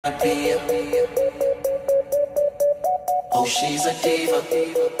Oh, she's a diva.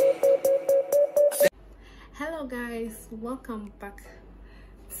 Hello guys, welcome back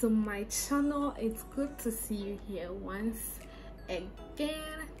to my channel. It's good to see you here once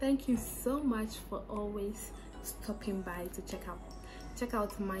again. Thank you so much for always stopping by to check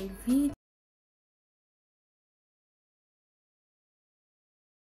out my video.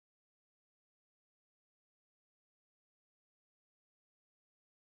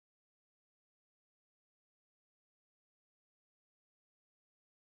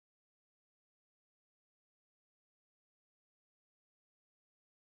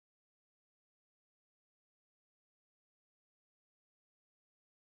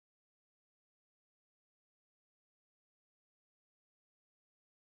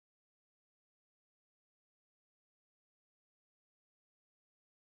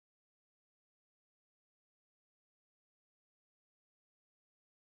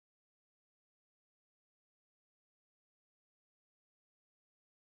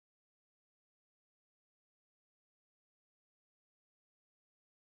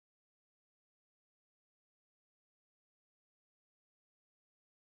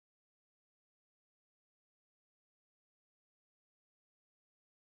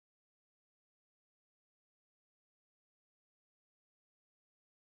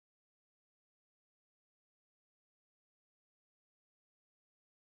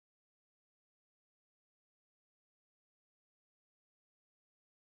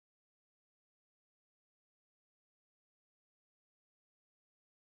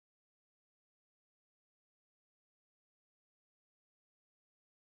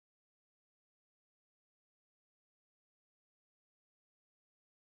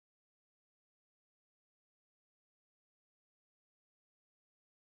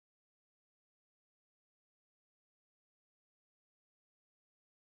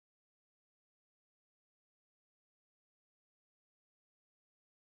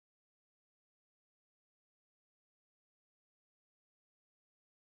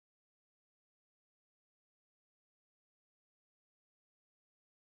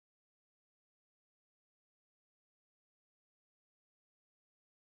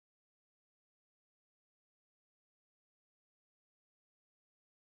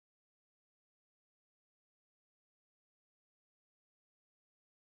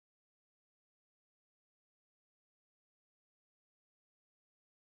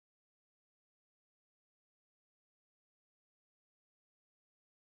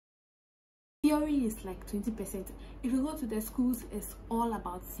 Theory is like 20%. If you go to the schools, it's all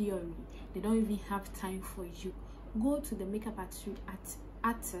about theory. They don't even have time for you. Go to the makeup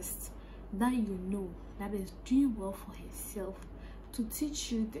artist that you know that is doing well for herself to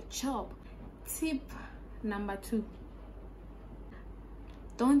teach you the job. Tip number 2: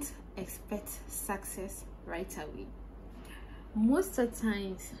 don't expect success right away. Most of the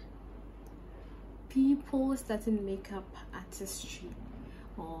times, people starting makeup artistry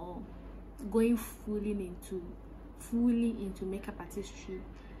or going fully into makeup artistry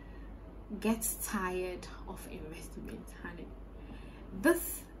gets tired of investment, honey.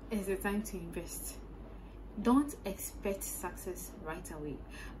 This is the time to invest. Don't expect success right away,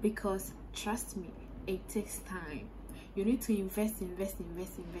 because trust me, it takes time. You need to invest in the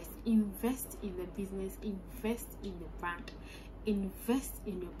business, invest in the brand, invest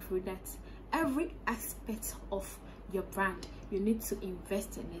in your products. Every aspect of your brand, you need to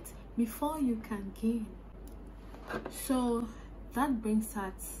invest in it before you can gain. So that brings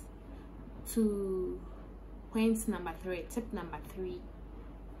us to point number 3, tip number 3: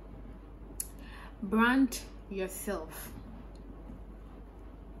 brand yourself.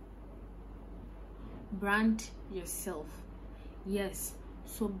 Brand yourself. Yes,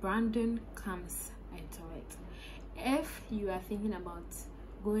 so branding comes into it. If you are thinking about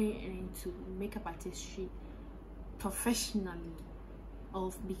going into makeup artistry professionally,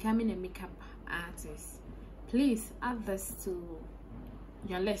 of becoming a makeup artist, please add this to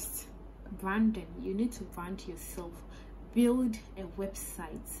your list. Branding. You need to brand yourself. Build a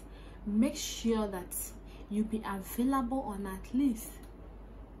website. Make sure that you be available on at least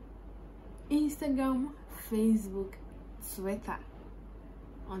Instagram, Facebook, Twitter.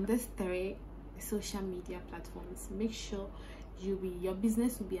 On these 3 social media platforms, make sure your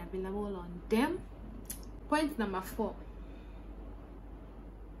business will be available on them. Point number 4: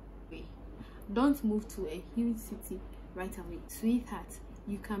 don't move to a huge city right away. Sweetheart,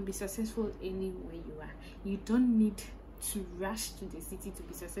 you can be successful anywhere you are. You don't need to rush to the city to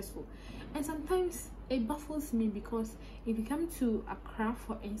be successful. And sometimes it baffles me, because if you come to Accra,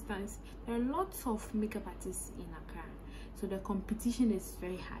 for instance, there are lots of makeup artists in Accra. so the competition is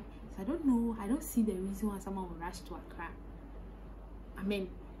very high. So I don't know, I don't see the reason why someone will rush to Accra. I mean,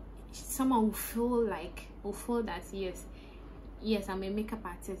 someone will feel that yes, I'm a makeup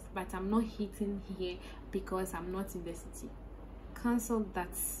artist, but I'm not hitting here because I'm not in the city. Cancel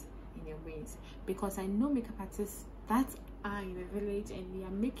that in your brains, because I know makeup artists that are in the village and they are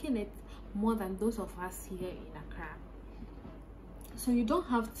making it more than those of us here in Accra. So you don't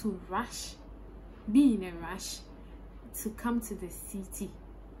have to be in a rush to come to the city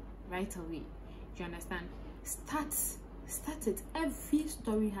right away. Do you understand? Start it. Every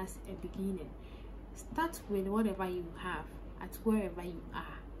story has a beginning. Start with whatever you have at wherever you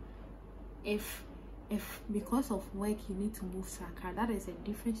are. If because of work you need to move to Accra, that is a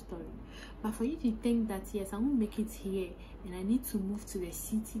different story. But for you to think that yes, I won't make it here and I need to move to the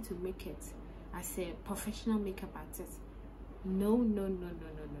city to make it as a professional makeup artist, no.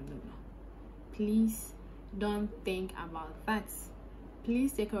 Please don't think about that.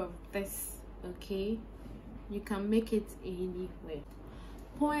 Please take care of this, okay? You can make it anywhere.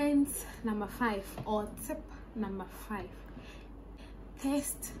 Point number 5, or tip number 5,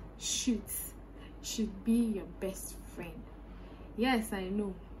 test shoots should be your best friend. Yes, I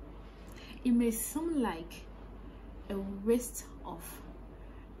know it may seem like a waste of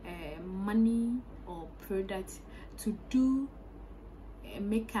money or product to do a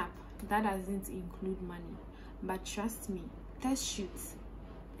makeup that doesn't include money, but trust me, test shoots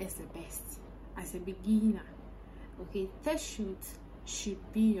is the best as a beginner. Okay, test shoots should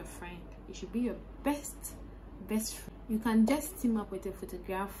be your friend. It should be your best friend. You can just team up with a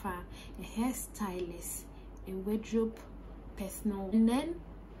photographer, a hairstylist, a wardrobe personal, and then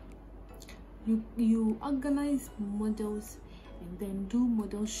you organize models and then do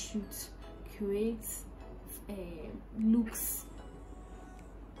model shoots, create looks.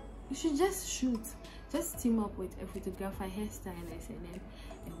 You should just team up with a photographer, hairstylist, and then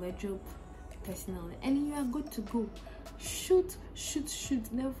a wardrobe personal, and you are good to go. Shoot,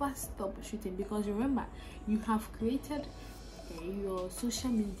 never stop shooting, because remember, you have created your social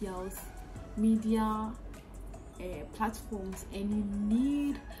media platforms, and you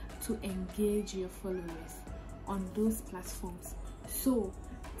need to engage your followers on those platforms. So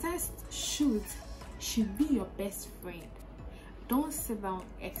test shoot should be your best friend. Don't sit down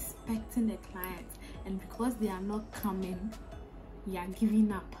expecting a client, and because they are not coming, you are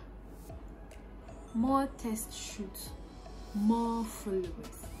giving up. More test shoots, more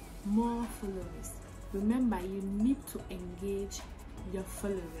followers. Remember, you need to engage your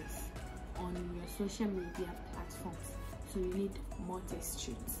followers on your social media platforms, so you need more test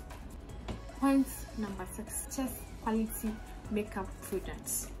shoots. Point number 6, test quality makeup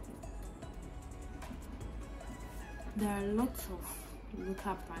products. There are lots of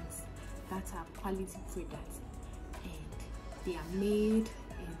local brands that are quality products, and they are made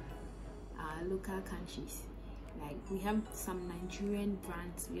in our local countries. Like, we have some Nigerian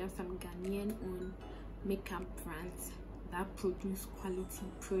brands, we have some Ghanaian owned makeup brands that produce quality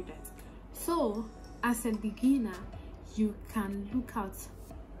products. So as a beginner, you can look out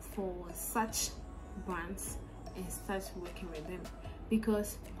for such brands and start working with them,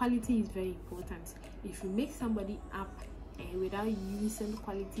 because quality is very important. If you make somebody up without using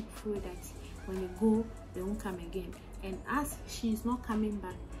quality products, when they go, they won't come again, and as she is not coming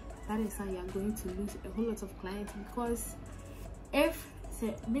back, that is how you are going to lose a whole lot of clients. Because if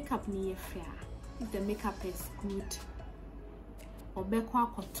the makeup near fair, if the makeup is good, or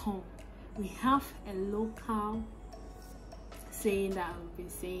cotton, we have a local saying that I've been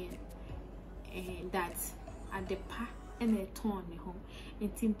saying, that at the pa and a ton home in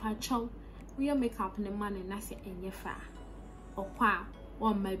Timpacho, we are makeup in the man and that's in your fair, or qua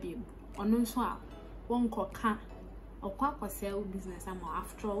one maybe, or no swap, one coca. Or quack sell business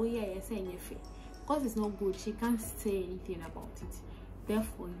after all, yeah, saying your fee, because it's not good. She can't say anything about it,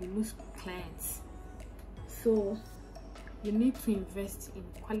 therefore you lose clients. So you need to invest in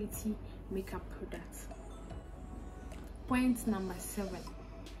quality makeup products. Point number 7,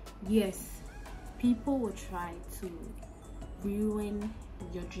 yes, people will try to ruin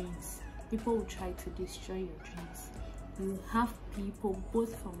your dreams. People will try to destroy your dreams. You have people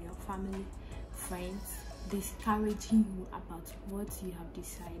both from your family, friends, discouraging you about what you have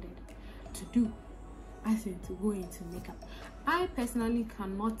decided to do, as in to go into makeup. I personally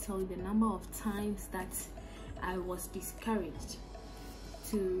cannot tell the number of times that I was discouraged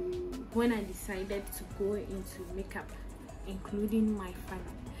when I decided to go into makeup, including my father.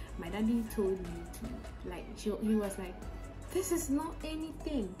 My daddy told me to, like, he was like, this is not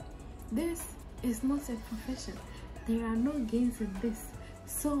anything, this is not a profession, there are no gains in this,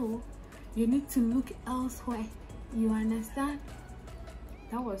 so you need to look elsewhere. You understand?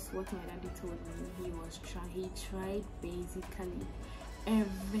 That was what my daddy told me. He tried basically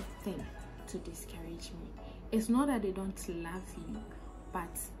everything to discourage me. It's not that they don't love you, but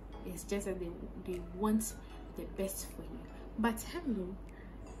it's just that they want the best for you. But hello,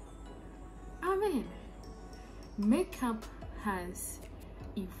 I mean, makeup has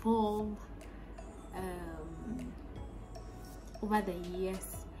evolved over the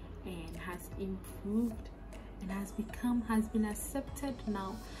years and has improved and has been accepted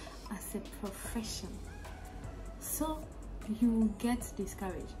now as a profession. So you get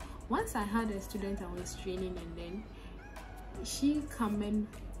discouraged. Once I had a student I was training, and then she coming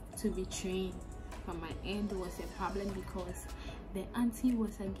to be trained from my end was a problem because the auntie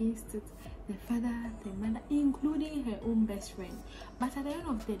was against it, the father, the mother, including her own best friend. But at the end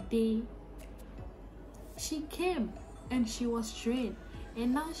of the day, she came and she was trained,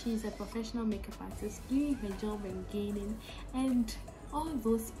 and now she's a professional makeup artist doing her job and gaining. And all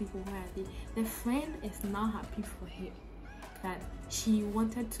those people, where are they? The friend is now happy for her that she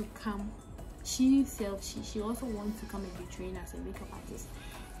wanted to come. She also wants to come and be trained as a makeup artist.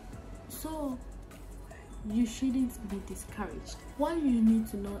 So you shouldn't be discouraged. What you need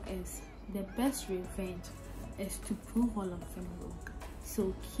to know is the best revenge is to prove all of them wrong.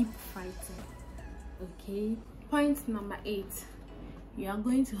 So keep fighting. Okay. Point number 8. You are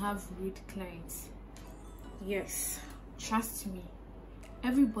going to have rude clients. Yes, trust me,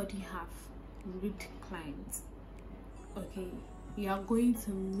 everybody have rude clients. Okay, you are going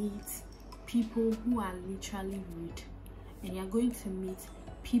to meet people who are literally rude, and you are going to meet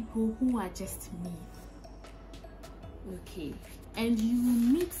people who are just mean. Okay, and you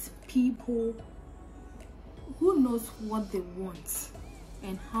will meet people who knows what they want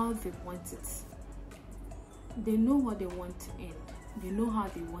and how they want it. They know what they want and they know how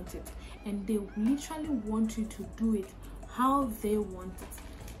they want it, and they literally want you to do it how they want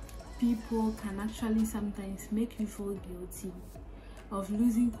it. People can actually sometimes make you feel guilty of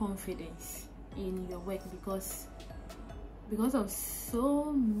losing confidence in your work because of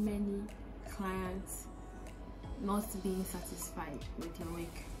so many clients not being satisfied with your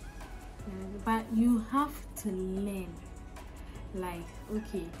work. But you have to learn, like,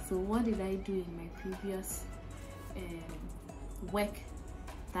 okay, so what did I do in my previous work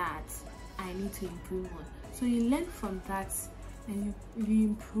that I need to improve on? So you learn from that and you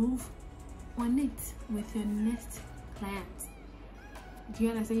improve on it with your next client. Do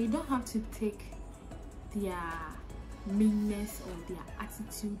you understand? You don't have to take their meanness or their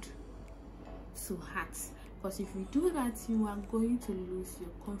attitude to heart, because if you do that, you are going to lose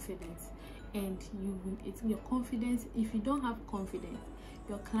your confidence, and your confidence, if you don't have confidence,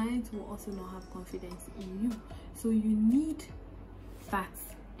 your client will also not have confidence in you. So you need that,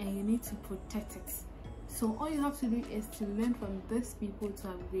 and you need to protect it. So all you have to do is to learn from these people to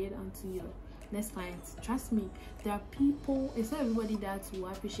upgrade onto your next client. Trust me, there are people, it's not everybody that will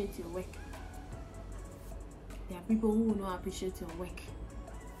appreciate your work. There are people who will not appreciate your work.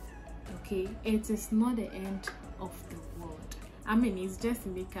 Okay, it is not the end of the world. I mean, it's just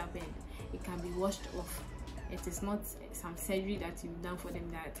makeup and it can be washed off. It is not some surgery that you've done for them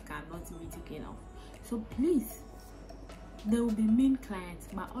that cannot be taken off. So please, there will be mean clients,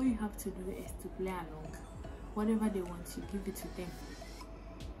 but all you have to do is to play along. Whatever they want, you give it to them.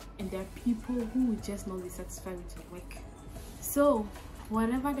 And there are people who will just not be satisfied with your work. So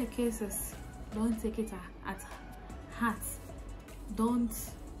whatever the case is, don't take it at heart. Don't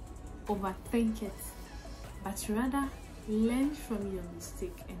overthink it, but rather learn from your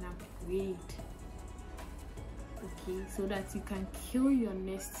mistake and upgrade. Okay, so that you can kill your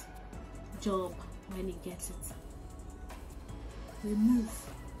next job when you get it. We move.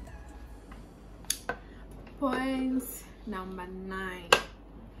 Point number 9.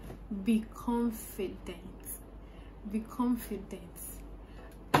 Be confident. Be confident.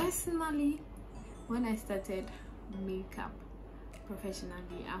 Personally, when I started makeup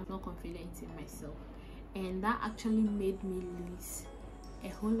professionally, I was not confident in myself, and that actually made me lose a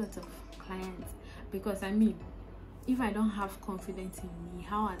whole lot of clients. Because I mean, if I don't have confidence in me,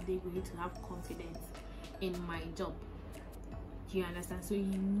 how are they going to have confidence in my job? Do you understand? So you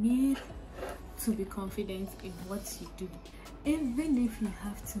need to be confident in what you do, even if you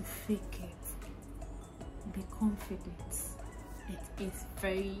have to fake it. Be confident. It is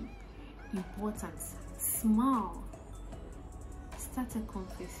very important. Smile. Start a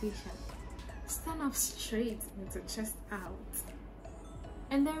conversation. Stand up straight with your chest out,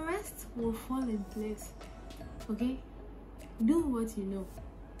 and the rest will fall in place. Okay, do what you know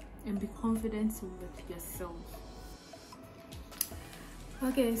and be confident with yourself.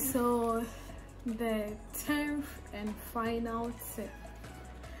 Okay, so The 10th and final tip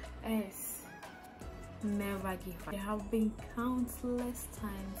is never give up. There have been countless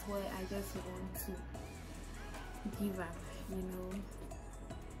times where I just want to give up, you know.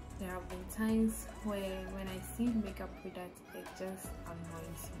 There have been times where when I see makeup products, it just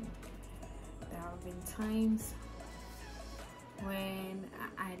annoys me. There have been times when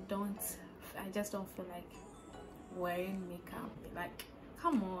I just don't feel like wearing makeup. Like,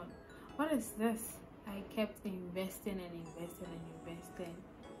 come on, what is this? I kept investing and investing and investing,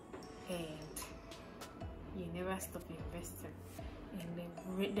 and you never stop investing.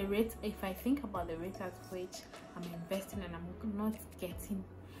 And the rate, if I think about the rate at which I'm investing and I'm not getting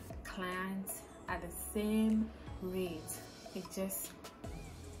clients at the same rate, it just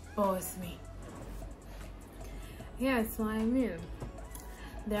bores me. Yeah, so I mean,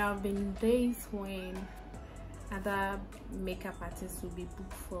 there have been days when other makeup artists will be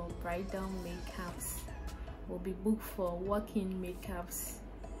booked for bridal makeups, will be booked for walk-in makeups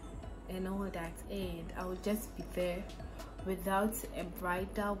and all that, and I will just be there without a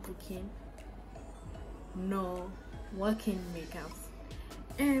bridal booking, no walk-in makeups,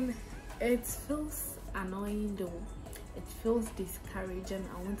 and it feels annoying though. It feels discouraging,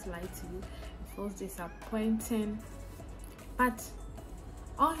 I won't lie to you. It feels disappointing, but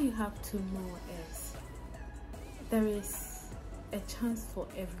all you have to know is there is a chance for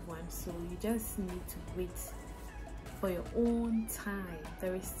everyone, so you just need to wait for your own time.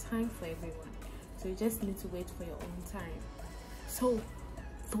 There is time for everyone, so you just need to wait for your own time. So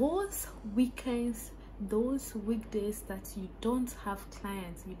those weekends, those weekdays that you don't have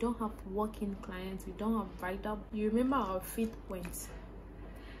clients, you don't have walk-in clients, you don't have bridal, you remember our 5th point,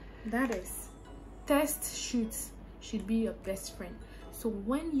 that is test shoots should be your best friend. So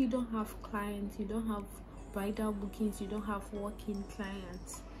when you don't have clients, you don't have bridal bookings, you don't have walk-in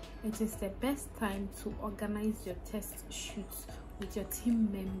clients, it is the best time to organize your test shoots with your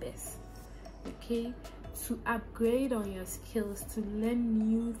team members, okay, to upgrade on your skills, to learn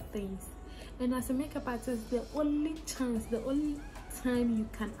new things. And as a makeup artist, the only time you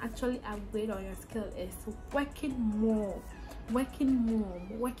can actually upgrade on your skill is working more.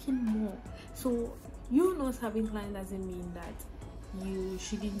 So you not having clients doesn't mean that you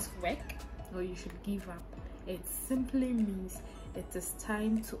shouldn't work or you should give up. It simply means it is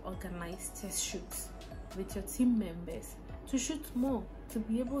time to organize test shoots with your team members, to shoot more, to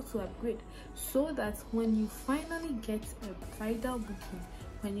be able to upgrade, so that when you finally get a bridal booking,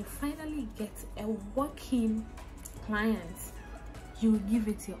 when you finally get a walk-in client, you will give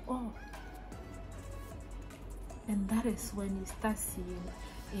it your all. And that is when you start seeing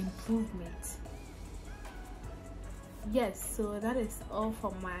improvement. Yes, so that is all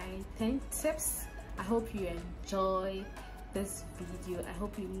for my 10 tips. I hope you enjoy this video. I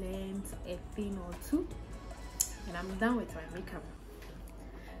hope you learned a thing or two, and I'm done with my makeup.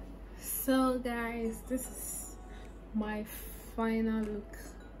 So guys, this is my final look.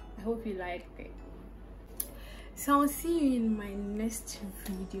 I hope you liked it. So I'll see you in my next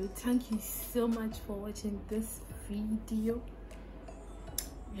video. Thank you so much for watching this video,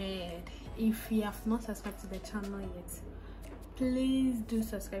 and if you have not subscribed to the channel yet, please do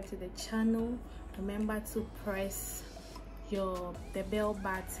subscribe to the channel. Remember to press the bell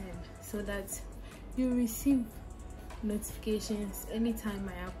button so that you receive notifications anytime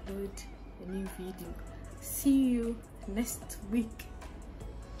I upload a new video. See you next week.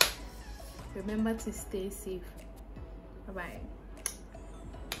 Remember to stay safe. Bye bye.